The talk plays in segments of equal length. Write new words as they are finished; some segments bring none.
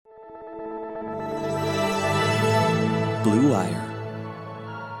Blue Wire.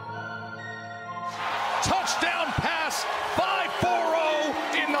 Touchdown pass,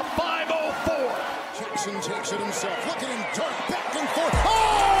 5-4-0 in the 504. Jackson takes it himself. Look at him dart back and forth.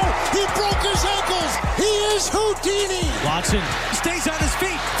 Oh! He broke his ankles. He is Houdini. Watson stays on his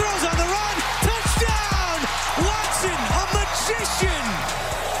feet, throws on the run. Touchdown! Watson, a magician.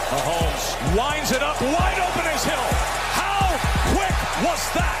 Mahomes winds it up, wide open as Hill. How quick was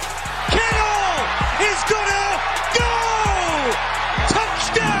that? Kittle is gonna go!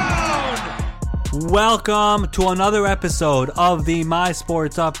 Touchdown! Welcome to another episode of the My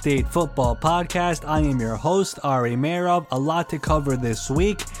Sports Update Football Podcast. I am your host, Ari Meirov. A lot to cover this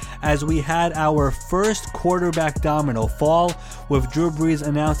week as we had our first quarterback domino fall, with Drew Brees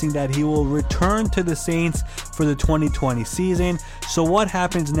announcing that he will return to the Saints for the 2020 season. So what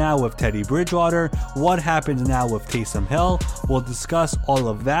happens now with Teddy Bridgewater? What happens now with Taysom Hill? We'll discuss all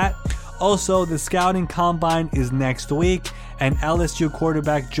of that. Also, the scouting combine is next week, and LSU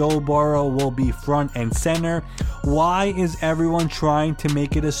quarterback Joe Burrow will be front and center. Why is everyone trying to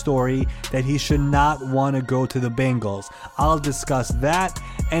make it a story that he should not want to go to the Bengals? I'll discuss that.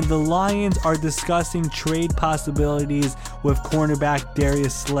 And the Lions are discussing trade possibilities with cornerback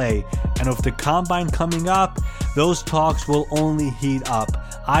Darius Slay. And with the combine coming up, those talks will only heat up.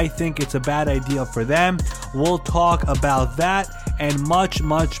 I think it's a bad idea for them. We'll talk about that and much,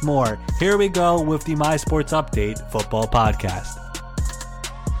 much more. Here we go with the My Sports Update Football Podcast.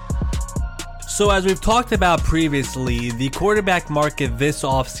 So as we've talked about previously, the quarterback market this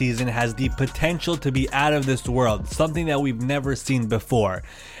offseason has the potential to be out of this world, something that we've never seen before.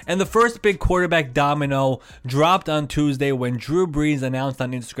 And the first big quarterback domino dropped on Tuesday when Drew Brees announced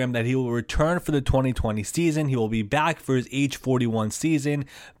on Instagram that he will return for the 2020 season. He will be back for his age 41 season,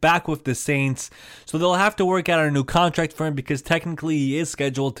 back with the Saints. So they'll have to work out a new contract for him because technically he is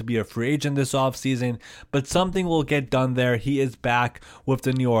scheduled to be a free agent this offseason, but something will get done there. He is back with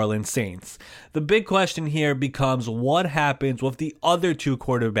the New Orleans Saints. The big question here becomes what happens with the other two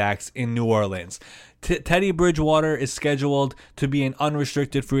quarterbacks in New Orleans. Teddy Bridgewater is scheduled to be an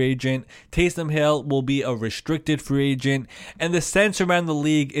unrestricted free agent. Taysom Hill will be a restricted free agent. And the sense around the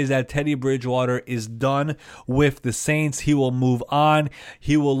league is that Teddy Bridgewater is done with the Saints. He will move on.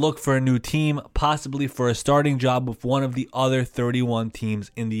 He will look for a new team, possibly for a starting job with one of the other 31 teams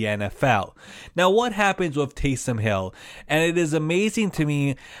in the NFL. Now, what happens with Taysom Hill? And it is amazing to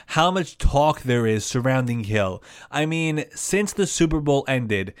me how much talk there is surrounding Hill. I mean, since the Super Bowl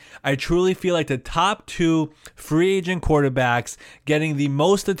ended, I truly feel like the top two free agent quarterbacks getting the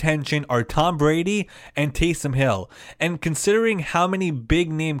most attention are Tom Brady and Taysom Hill. And considering how many big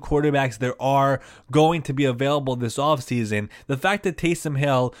name quarterbacks there are going to be available this offseason, the fact that Taysom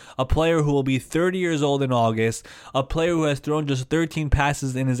Hill, a player who will be 30 years old in August, a player who has thrown just 13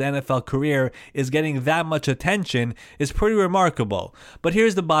 passes in his NFL career, is getting that much attention is pretty remarkable. But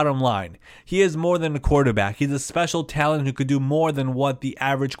here's the bottom line. He is more than a quarterback. He's a special talent who could do more than what the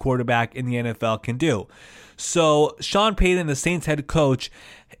average quarterback in the NFL can do. So Sean Payton, the Saints head coach,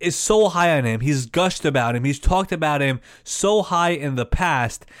 is so high on him. He's gushed about him. He's talked about him so high in the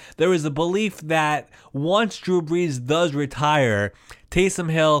past. There is a belief that once Drew Brees does retire, Taysom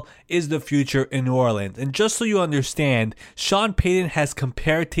Hill is the future in New Orleans. And just so you understand, Sean Payton has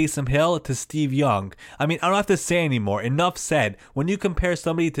compared Taysom Hill to Steve Young. I mean, I don't have to say anymore. Enough said. When you compare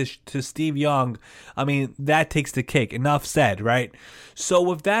somebody to Steve Young, I mean, that takes the cake. Enough said, right? So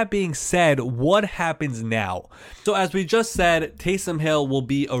with that being said, what happens now? So as we just said, Taysom Hill will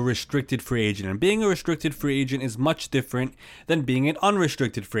be a restricted free agent. And being a restricted free agent is much different than being an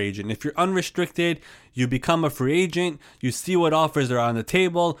unrestricted free agent. If you're unrestricted, you become a free agent, you see what offers are on the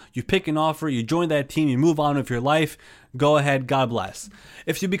table, you pick an offer, you join that team, you move on with your life. Go ahead, God bless.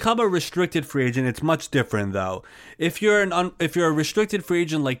 If you become a restricted free agent, it's much different though. If you're a restricted free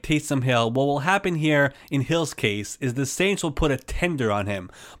agent like Taysom Hill, what will happen here in Hill's case is the Saints will put a tender on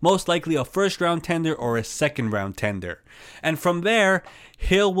him, most likely a first round tender or a second round tender. And from there,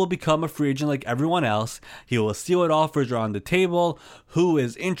 Hill will become a free agent like everyone else. He will see what offers are on the table, who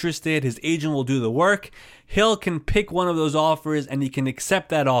is interested, his agent will do the work. Hill can pick one of those offers and he can accept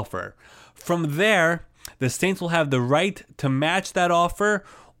that offer. From there, the Saints will have the right to match that offer,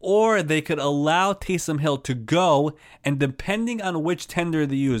 or they could allow Taysom Hill to go, and depending on which tender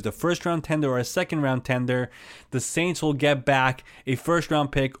they use, the first round tender or a second round tender, the Saints will get back a first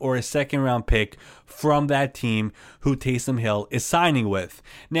round pick or a second round pick from that team who Taysom Hill is signing with.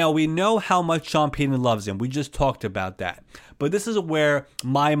 Now, we know how much Sean Payton loves him. We just talked about that. But this is where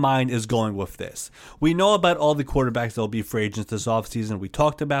my mind is going with this. We know about all the quarterbacks that will be free agents this offseason. We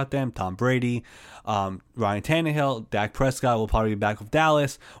talked about them. Tom Brady, Ryan Tannehill, Dak Prescott will probably be back with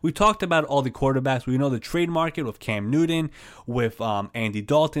Dallas. We talked about all the quarterbacks. We know the trade market with Cam Newton, with Andy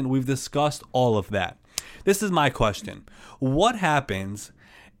Dalton. We've discussed all of that. This is my question. What happens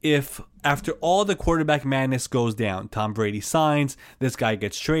if after all the quarterback madness goes down, Tom Brady signs, this guy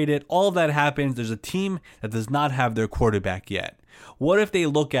gets traded, all of that happens, there's a team that does not have their quarterback yet? What if they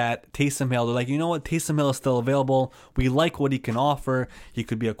look at Taysom Hill? They're like, you know what? Taysom Hill is still available. We like what he can offer. He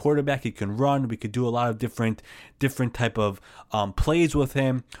could be a quarterback. He can run. We could do a lot of different type of plays with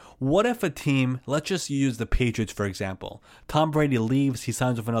him. What if a team, let's just use the Patriots, for example. Tom Brady leaves. He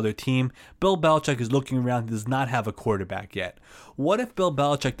signs with another team. Bill Belichick is looking around. He does not have a quarterback yet. What if Bill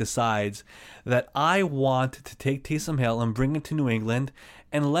Belichick decides that I want to take Taysom Hill and bring him to New England,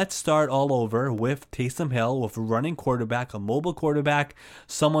 and let's start all over with Taysom Hill, with a running quarterback, a mobile quarterback,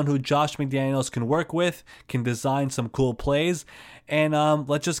 someone who Josh McDaniels can work with, can design some cool plays, and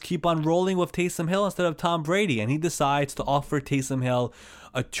let's just keep on rolling with Taysom Hill instead of Tom Brady. And he decides to offer Taysom Hill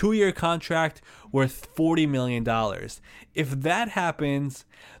a 2-year contract worth $40 million. If that happens,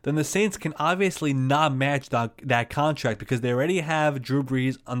 then the Saints can obviously not match that contract because they already have Drew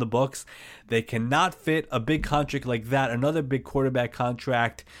Brees on the books. They cannot fit a big contract like that, another big quarterback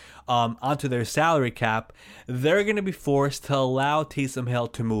contract, onto their salary cap. They're going to be forced to allow Taysom Hill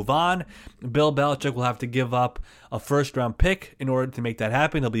to move on. Bill Belichick will have to give up a first-round pick in order to make that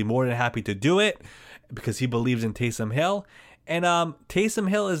happen. He'll be more than happy to do it because he believes in Taysom Hill. And Taysom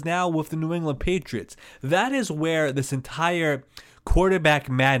Hill is now with the New England Patriots. That is where this entire quarterback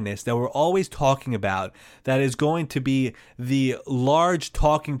madness that we're always talking about, that is going to be the large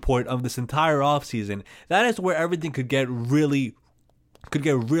talking point of this entire offseason, that is where everything could get really,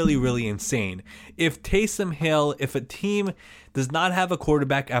 really insane. If Taysom Hill, if a team does not have a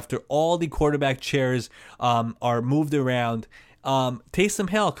quarterback after all the quarterback chairs are moved around, Taysom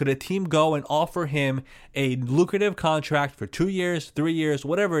Hill, could a team go and offer him a lucrative contract for 2 years, 3 years,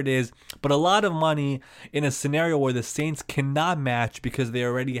 whatever it is, but a lot of money in a scenario where the Saints cannot match because they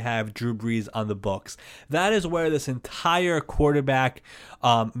already have Drew Brees on the books? That is where this entire quarterback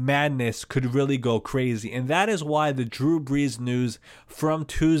madness could really go crazy. And that is why the Drew Brees news from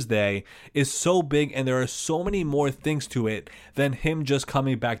Tuesday is so big, and there are so many more things to it than him just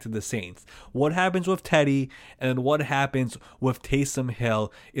coming back to the Saints. What happens with Teddy and what happens with Taysom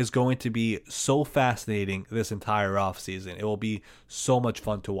Hill is going to be so fascinating this entire offseason. It will be so much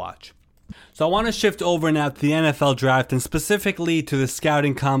fun to watch. So I want to shift over now to the NFL draft, and specifically to the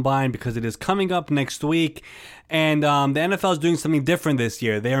scouting combine, because it is coming up next week. And the NFL is doing something different this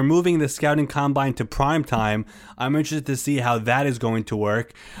year. They are moving the scouting combine to prime time. I'm interested to see how that is going to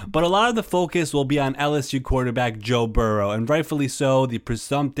work. But a lot of the focus will be on LSU quarterback Joe Burrow, and rightfully so, the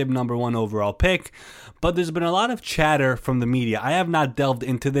presumptive number 1 overall pick. But there's been a lot of chatter from the media. I have not delved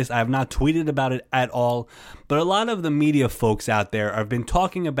into this. I have not tweeted about it at all. But a lot of the media folks out there have been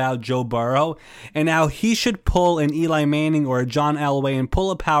talking about Joe Burrow and how he should pull an Eli Manning or a John Elway and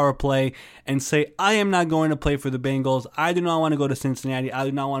pull a power play and say, I am not going to play for the Bengals. I do not want to go to Cincinnati. I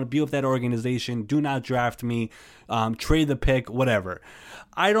do not want to be with that organization. Do not draft me. Trade the pick, whatever.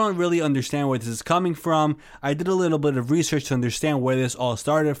 I don't really understand where this is coming from. I did a little bit of research to understand where this all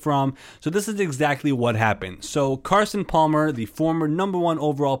started from. So this is exactly what happened. So Carson Palmer, the former number 1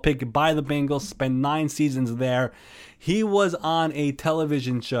 overall pick by the Bengals, spent 9 seasons there. He was on a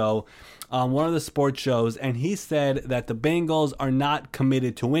television show, one of the sports shows, and he said that the Bengals are not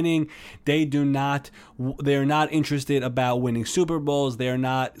committed to winning. They're not interested about winning Super Bowls. They are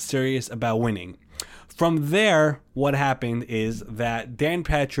not serious about winning. From there, what happened is that Dan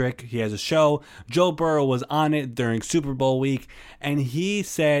Patrick, he has a show, Joe Burrow was on it during Super Bowl week, and he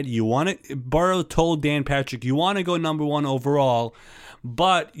said, Burrow told Dan Patrick, you want to go number 1 overall,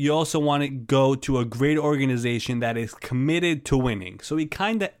 but you also want to go to a great organization that is committed to winning. So he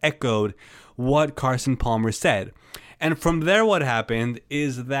kind of echoed what Carson Palmer said. And from there, what happened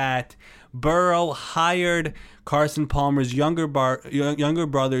is that Burrow hired Carson Palmer's younger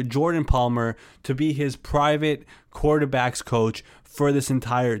brother, Jordan Palmer, to be his private quarterbacks coach for this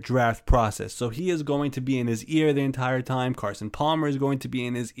entire draft process. So he is going to be in his ear the entire time. Carson Palmer is going to be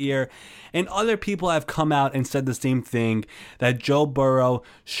in his ear. And other people have come out and said the same thing, that Joe Burrow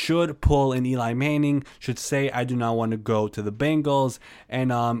should pull an Eli Manning, should say, I do not want to go to the Bengals,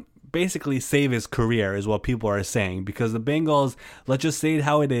 and basically save his career is what people are saying, because the Bengals, let's just say it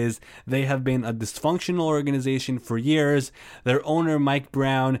how it is, they have been a dysfunctional organization for years. Their owner, Mike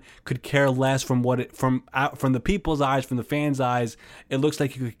Brown, could care less from the people's eyes, from the fans' eyes. It looks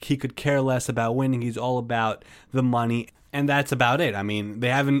like he could care less about winning. He's all about the money. And that's about it. I mean, they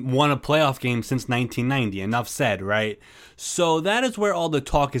haven't won a playoff game since 1990. Enough said, right? So that is where all the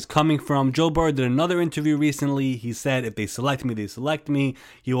talk is coming from. Joe Burrow did another interview recently. He said, if they select me, they select me.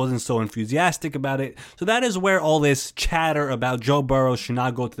 He wasn't so enthusiastic about it. So that is where all this chatter about Joe Burrow should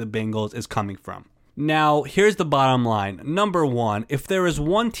not go to the Bengals is coming from. Now, here's the bottom line. Number one, if there is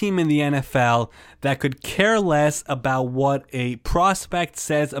one team in the NFL that could care less about what a prospect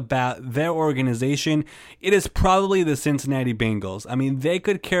says about their organization, it is probably the Cincinnati Bengals. I mean, they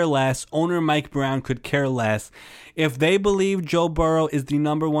could care less. Owner Mike Brown could care less. If they believe Joe Burrow is the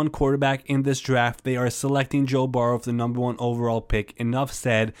number one quarterback in this draft, they are selecting Joe Burrow for the number one overall pick. Enough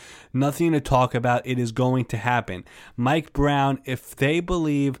said. Nothing to talk about. It is going to happen. Mike Brown, if they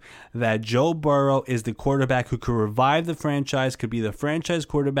believe that Joe Burrow is the quarterback who could revive the franchise, could be the franchise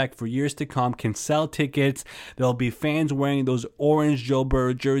quarterback for years to come, can sell tickets, there'll be fans wearing those orange Joe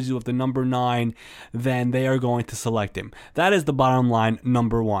Burrow jerseys with the number 9, then they are going to select him. That is the bottom line,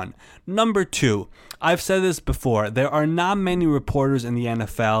 number one. Number two, I've said this before, there are not many reporters in the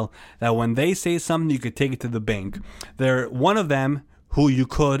NFL that when they say something, you could take it to the bank. One of them, who you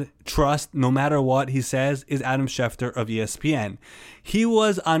could trust no matter what he says, is Adam Schefter of ESPN. He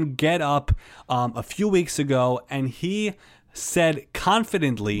was on Get Up a few weeks ago, and he said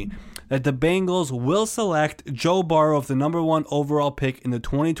confidently that the Bengals will select Joe Burrow of the number one overall pick in the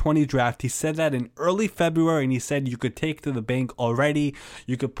 2020 draft. He said that in early February, and he said you could take to the bank already.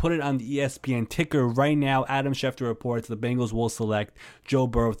 You could put it on the ESPN ticker right now. Adam Schefter reports the Bengals will select Joe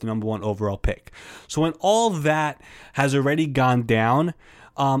Burrow of the number one overall pick. So when all that has already gone down,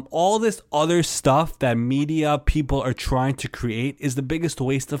 all this other stuff that media people are trying to create is the biggest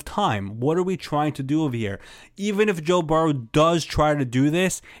waste of time. What are we trying to do over here? Even if Joe Burrow does try to do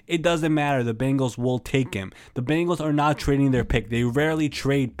this, it doesn't matter. The Bengals will take him. The Bengals are not trading their pick. They rarely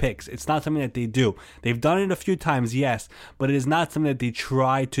trade picks. It's not something that they do. They've done it a few times, yes, but it is not something that they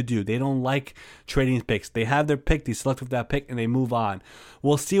try to do. They don't like trading picks. They have their pick, they select with that pick, and they move on.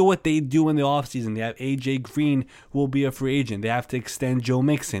 We'll see what they do in the offseason. They have AJ Green, who will be a free agent. They have to extend Joe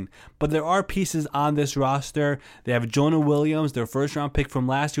Mixon. But there are pieces on this roster. They have Jonah Williams, their first-round pick from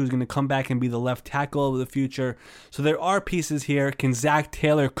last year, who's going to come back and be the left tackle of the future. So there are pieces here. Can Zach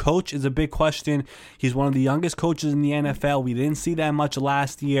Taylor coach is a big question. He's one of the youngest coaches in the NFL. We didn't see that much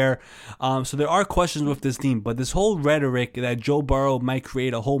last year. So there are questions with this team. But this whole rhetoric that Joe Burrow might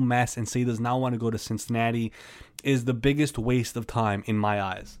create a whole mess and say he does not want to go to Cincinnati is the biggest waste of time in my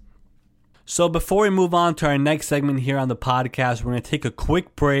eyes. So before we move on to our next segment here on the podcast, we're going to take a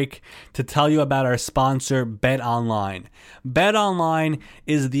quick break to tell you about our sponsor, BetOnline. BetOnline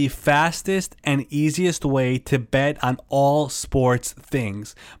is the fastest and easiest way to bet on all sports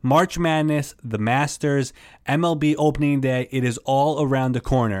things. March Madness, the Masters, MLB opening day, it is all around the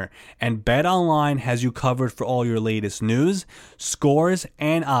corner. And BetOnline has you covered for all your latest news, scores,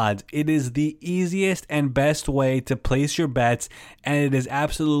 and odds. It is the easiest and best way to place your bets, and it is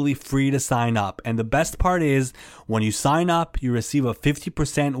absolutely free to sign up. And the best part is, when you sign up, you receive a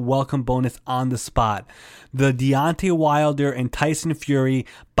 50% welcome bonus on the spot. The Deontay Wilder and Tyson Fury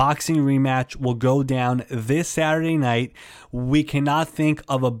boxing rematch will go down this Saturday night. We cannot think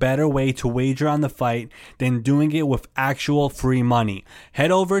of a better way to wager on the fight than doing it with actual free money. Head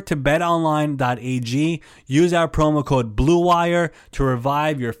over to betonline.ag, use our promo code BLUEWIRE to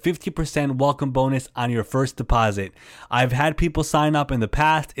revive your 50% welcome bonus on your first deposit. I've had people sign up in the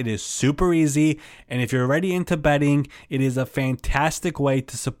past. It is super easy, and if you're already into betting, it is a fantastic way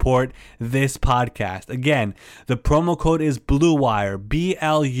to support this podcast. Again, the promo code is BLUEWIRE,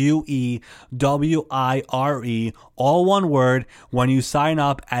 BLUEWIRE, all one word, when you sign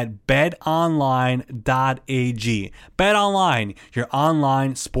up at betonline.ag. BetOnline, your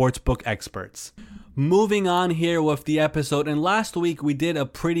online sportsbook experts. Moving on here with the episode, and last week we did a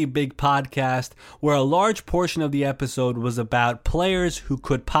pretty big podcast where a large portion of the episode was about players who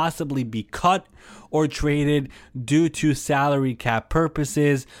could possibly be cut or traded due to salary cap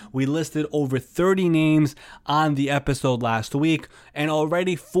purposes. We listed over 30 names on the episode last week, and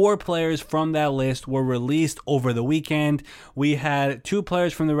already 4 players from that list were released over the weekend. We had 2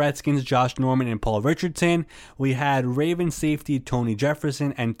 players from the Redskins, Josh Norman and Paul Richardson. We had Ravens safety Tony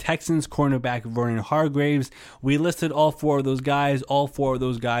Jefferson and Texans cornerback Vernon Hargreaves. We listed all 4 of those guys. All 4 of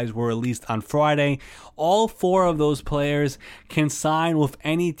those guys were released on Friday. All 4 of those players can sign with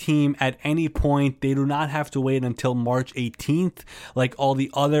any team at any point. They do not have to wait until March 18th. Like all the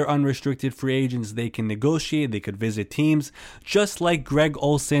other unrestricted free agents, they can negotiate, they could visit teams. Just like Greg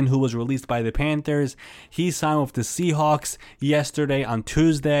Olsen, who was released by the Panthers, he signed with the Seahawks yesterday on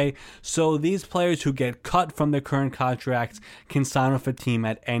Tuesday. So these players who get cut from their current contracts can sign with a team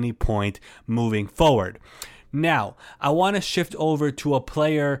at any point moving forward. Now, I want to shift over to a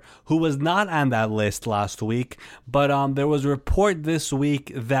player who was not on that list last week, but there was a report this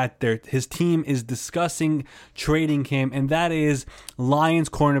week that his team is discussing trading him, and that is Lions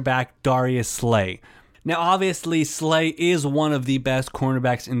cornerback Darius Slay. Now, obviously, Slay is one of the best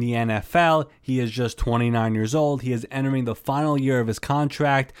cornerbacks in the NFL. He is just 29 years old. He is entering the final year of his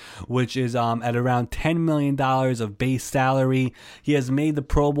contract, which is at around $10 million of base salary. He has made the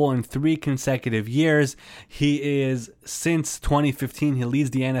Pro Bowl in 3 consecutive years. He is, since 2015, he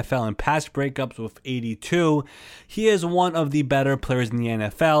leads the NFL in pass breakups with 82. He is one of the better players in the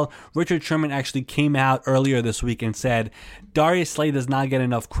NFL. Richard Sherman actually came out earlier this week and said Darius Slay does not get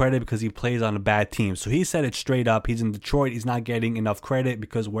enough credit because he plays on a bad team. So he said it straight up. He's in Detroit. He's not getting enough credit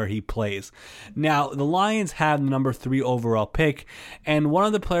because where he plays. Now, the Lions have the number 3 overall pick, and one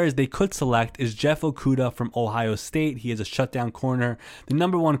of the players they could select is Jeff Okudah from Ohio State. He is a shutdown corner, the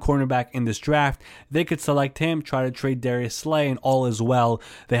number 1 cornerback in this draft. They could select him, try to trade Darius Slay, and all is well.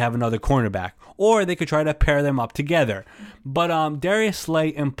 They have another cornerback. Or they could try to pair them up together. But Darius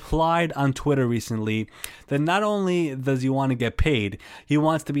Slay implied on Twitter recently that not only does he want to get paid, he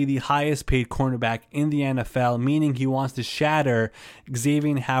wants to be the highest paid cornerback in the NFL, meaning he wants to shatter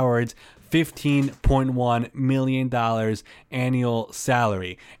Xavier Howard's $15.1 million annual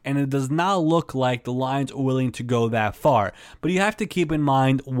salary. And it does not look like the Lions are willing to go that far. But you have to keep in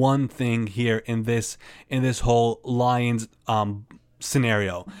mind one thing here in this whole Lions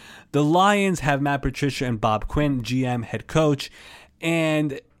scenario. The Lions have Matt Patricia and Bob Quinn, GM, head coach,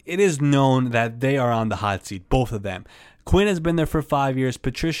 and it is known that they are on the hot seat, both of them. Quinn has been there for 5 years.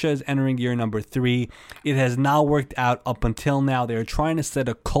 Patricia is entering year number 3. It has not worked out up until now. They are trying to set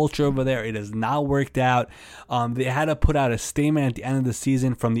a culture over there. It has not worked out. They had to put out a statement at the end of the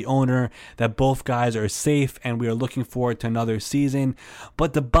season from the owner that both guys are safe and we are looking forward to another season.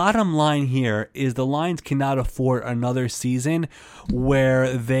 But the bottom line here is the Lions cannot afford another season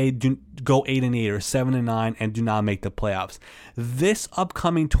where they do go 8-8 or 7-9 and do not make the playoffs. This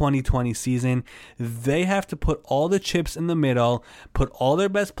upcoming 2020 season, they have to put all the chips in the middle, put all their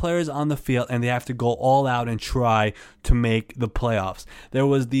best players on the field, and they have to go all out and try to make the playoffs. There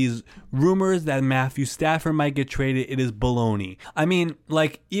was these rumors that Matthew Stafford might get traded. It is baloney. I mean,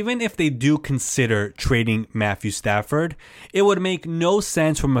 even if they do consider trading Matthew Stafford, it would make no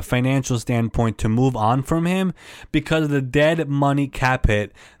sense from a financial standpoint to move on from him because the dead money cap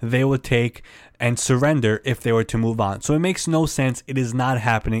hit they would take and surrender if they were to move on. So it makes no sense. It is not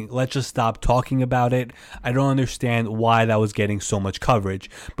happening. Let's just stop talking about it. I don't understand why that was getting so much coverage.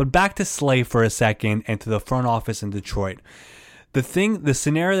 But back to Slay for a second and to the front office in Detroit. The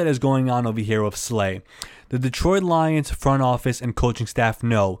scenario that is going on over here with Slay, the Detroit Lions front office and coaching staff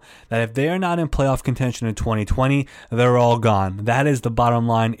know that if they are not in playoff contention in 2020, they're all gone. That is the bottom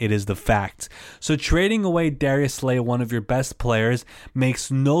line. It is the facts. So trading away Darius Slay, one of your best players, makes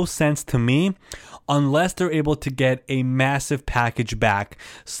no sense to me unless they're able to get a massive package back.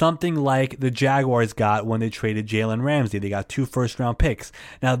 Something like the Jaguars got when they traded Jalen Ramsey. They got 2 first-round picks.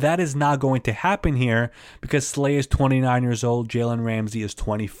 Now, that is not going to happen here because Slay is 29 years old. Jalen Ramsey is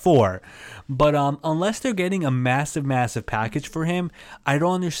 24. But unless they're getting a massive package for him, I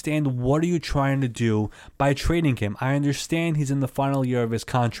don't understand what are you trying to do by trading him. I understand he's in the final year of his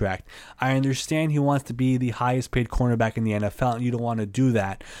contract. I understand he wants to be the highest paid cornerback in the NFL, and you don't want to do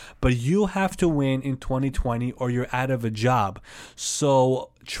that. But you have to win in 2020 or you're out of a job. So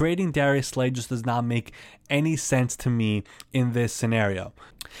trading Darius Slay just does not make any sense to me in this scenario.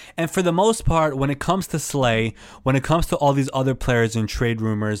 And for the most part, when it comes to Slay, when it comes to all these other players in trade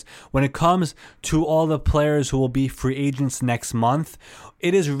rumors, when it comes to all the players who will be free agents next month,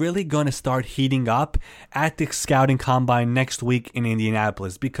 it is really going to start heating up at the scouting combine next week in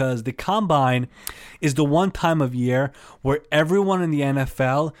Indianapolis, because the combine is the one time of year where everyone in the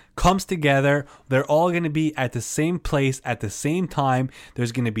NFL comes together. They're all going to be at the same place at the same time.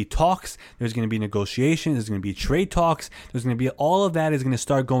 There's going to be talks. There's going to be negotiations. There's going to be trade talks. There's going to be all of that is going to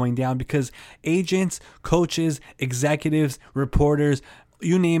start going down because agents, coaches, executives, reporters,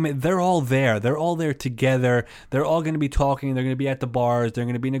 you name it, they're all there. They're all there together. They're all going to be talking. They're going to be at the bars. They're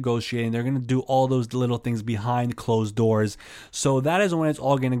going to be negotiating. They're going to do all those little things behind closed doors. So that is when it's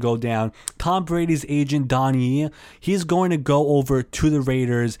all going to go down. Tom Brady's agent, Don Yee, he's going to go over to the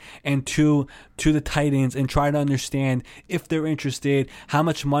Raiders and to the Titans and try to understand if they're interested, how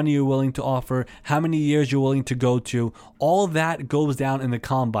much money you're willing to offer, how many years you're willing to go to. All that goes down in the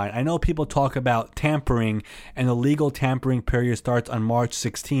combine. I know people talk about tampering, and the legal tampering period starts on March March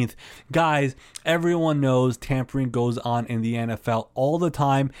 16th. Guys, everyone knows tampering goes on in the NFL all the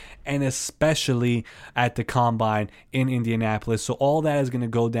time, and especially at the Combine in Indianapolis. So all that is going to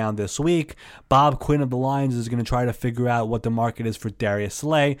go down this week. Bob Quinn of the Lions is going to try to figure out what the market is for Darius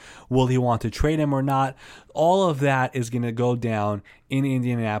Slay. Will he want to trade him or not? All of that is going to go down in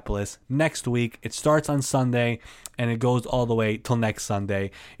Indianapolis next week. It starts on Sunday and it goes all the way till next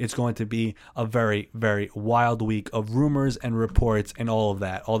Sunday. It's going to be a very, very wild week of rumors and reports and all of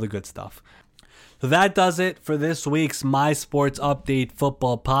that, all the good stuff. So that does it for this week's My Sports Update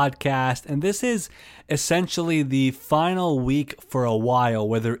football podcast. And this is essentially the final week for a while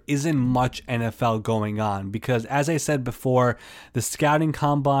where there isn't much NFL going on. Because as I said before, the scouting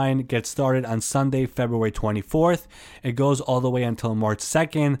combine gets started on Sunday, February 24th. It goes all the way until March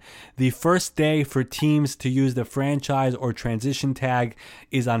 2nd. The first day for teams to use the franchise or transition tag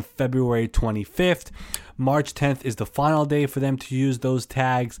is on February 25th. March 10th is the final day for them to use those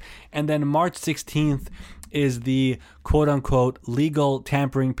tags. And then March 16th is the quote-unquote legal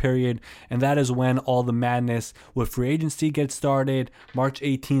tampering period, and that is when all the madness with free agency gets started. March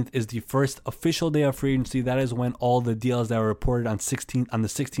 18th is the first official day of free agency. That is when all the deals that were reported on the 16th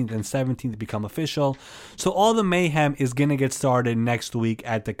and 17th become official. So all the mayhem is going to get started next week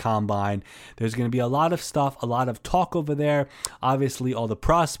at the Combine. There's going to be a lot of stuff, a lot of talk over there. Obviously, all the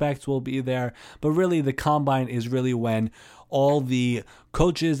prospects will be there, but really the Combine is really when all the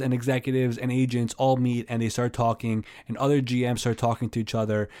coaches and executives and agents all meet and they start talking, and other GMs start talking to each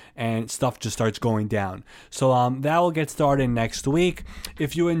other, and stuff just starts going down. So that will get started next week.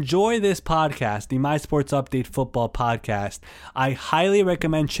 If you enjoy this podcast, the My Sports Update football podcast, I highly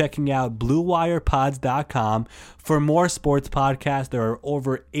recommend checking out BlueWirePods.com for more sports podcasts. There are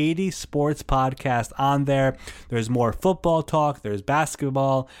over 80 sports podcasts on there. There's more football talk. There's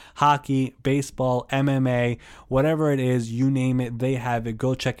basketball, hockey, baseball, MMA, whatever it is, you name it, they have it.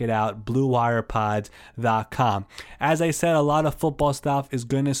 Go check it out, BlueWirePods.com. As I said, a lot of football stuff is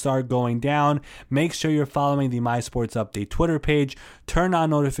going to start going down. Make sure you're following the My Sports Update Twitter page. Turn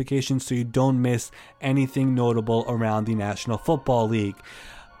on notifications so you don't miss anything notable around the National Football League.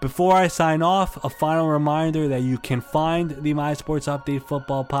 Before I sign off, a final reminder that you can find the My Sports Update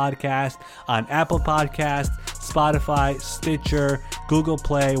football podcast on Apple Podcasts, Spotify, Stitcher, Google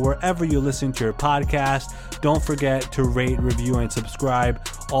Play, wherever you listen to your podcast. Don't forget to rate, review, and subscribe.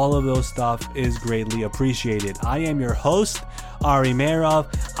 All of those stuff is greatly appreciated. I am your host, Ari Meirov.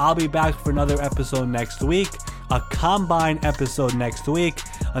 I'll be back for another episode next week, a Combine episode next week.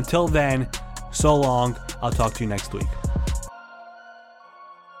 Until then, so long. I'll talk to you next week.